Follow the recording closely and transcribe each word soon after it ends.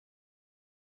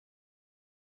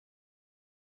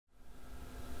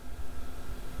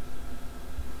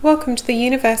Welcome to the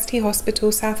University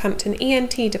Hospital Southampton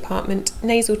ENT Department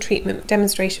nasal treatment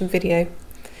demonstration video.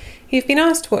 You've been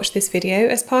asked to watch this video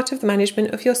as part of the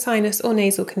management of your sinus or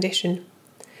nasal condition.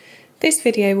 This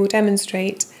video will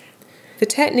demonstrate the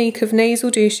technique of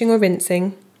nasal douching or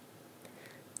rinsing,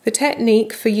 the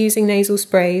technique for using nasal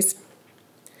sprays,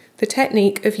 the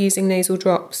technique of using nasal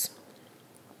drops.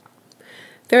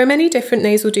 There are many different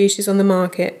nasal douches on the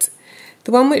market.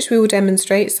 The one which we will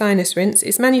demonstrate, Sinus Rinse,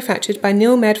 is manufactured by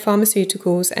Med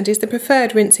Pharmaceuticals and is the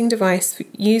preferred rinsing device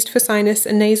used for sinus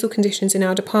and nasal conditions in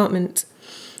our department.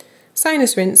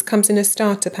 Sinus Rinse comes in a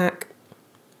starter pack.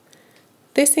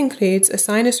 This includes a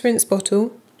sinus rinse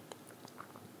bottle,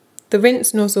 the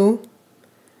rinse nozzle,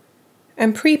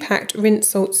 and pre-packed rinse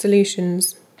salt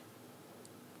solutions.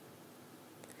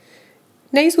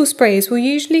 Nasal sprays will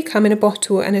usually come in a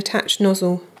bottle and attached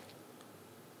nozzle.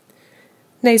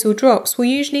 Nasal drops will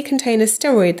usually contain a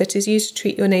steroid that is used to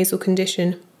treat your nasal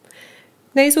condition.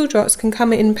 Nasal drops can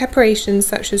come in preparations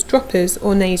such as droppers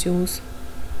or nasals.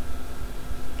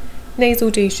 Nasal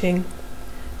douching.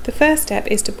 The first step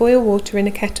is to boil water in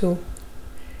a kettle.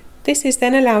 This is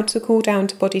then allowed to cool down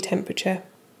to body temperature.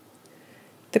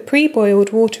 The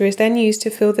pre-boiled water is then used to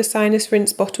fill the sinus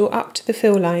rinse bottle up to the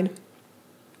fill line.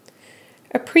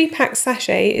 A pre-packed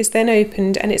sachet is then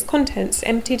opened and its contents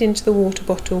emptied into the water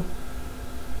bottle.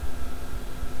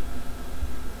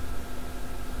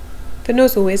 The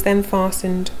nozzle is then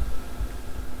fastened.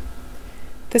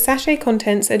 The sachet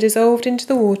contents are dissolved into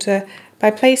the water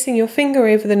by placing your finger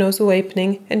over the nozzle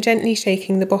opening and gently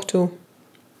shaking the bottle.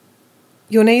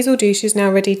 Your nasal douche is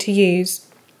now ready to use.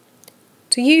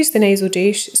 To use the nasal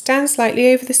douche, stand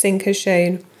slightly over the sink as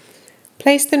shown.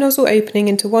 Place the nozzle opening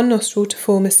into one nostril to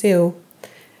form a seal.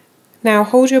 Now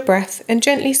hold your breath and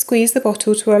gently squeeze the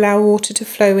bottle to allow water to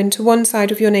flow into one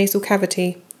side of your nasal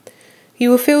cavity. You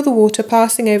will feel the water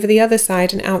passing over the other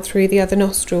side and out through the other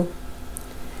nostril.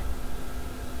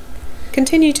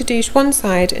 Continue to douche one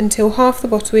side until half the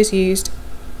bottle is used,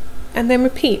 and then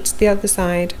repeat the other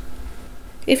side.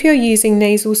 If you're using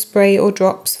nasal spray or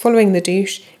drops following the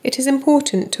douche, it is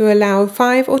important to allow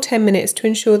 5 or 10 minutes to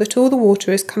ensure that all the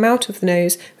water has come out of the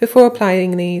nose before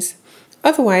applying these.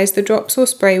 Otherwise, the drops or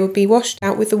spray will be washed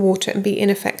out with the water and be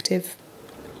ineffective.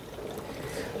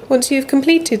 Once you have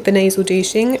completed the nasal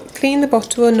douching, clean the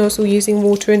bottle or nozzle using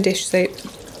water and dish soap.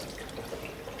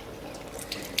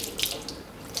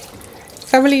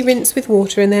 Thoroughly rinse with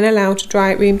water and then allow to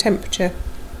dry at room temperature.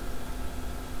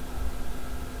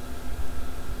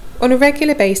 On a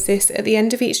regular basis, at the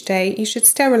end of each day, you should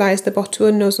sterilise the bottle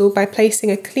and nozzle by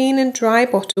placing a clean and dry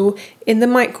bottle in the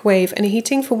microwave and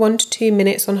heating for 1 to 2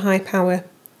 minutes on high power.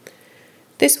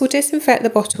 This will disinfect the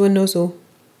bottle and nozzle.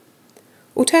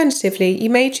 Alternatively, you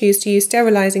may choose to use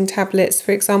sterilising tablets,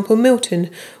 for example Milton,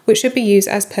 which should be used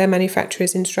as per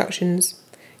manufacturer's instructions.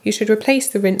 You should replace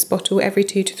the rinse bottle every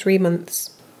 2 to 3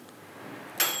 months.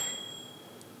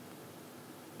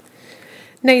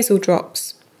 Nasal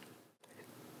drops.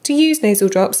 To use nasal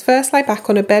drops, first lie back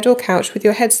on a bed or couch with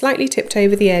your head slightly tipped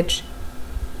over the edge.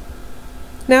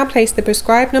 Now place the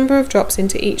prescribed number of drops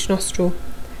into each nostril.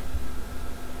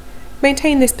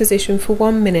 Maintain this position for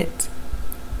 1 minute.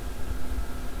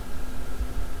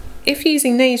 If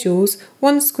using nasals,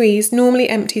 one squeeze normally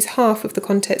empties half of the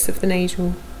contents of the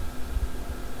nasal.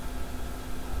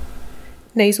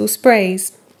 Nasal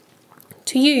sprays.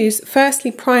 To use,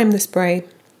 firstly prime the spray.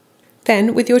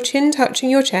 Then, with your chin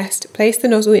touching your chest, place the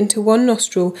nozzle into one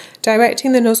nostril,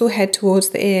 directing the nozzle head towards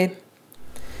the ear.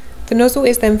 The nozzle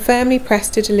is then firmly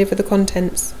pressed to deliver the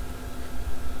contents.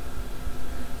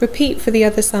 Repeat for the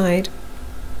other side.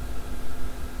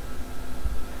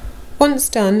 Once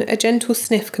done, a gentle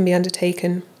sniff can be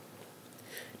undertaken.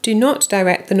 Do not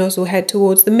direct the nozzle head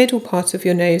towards the middle part of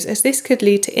your nose, as this could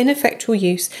lead to ineffectual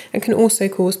use and can also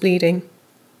cause bleeding.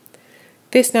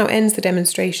 This now ends the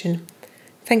demonstration.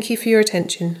 Thank you for your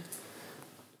attention.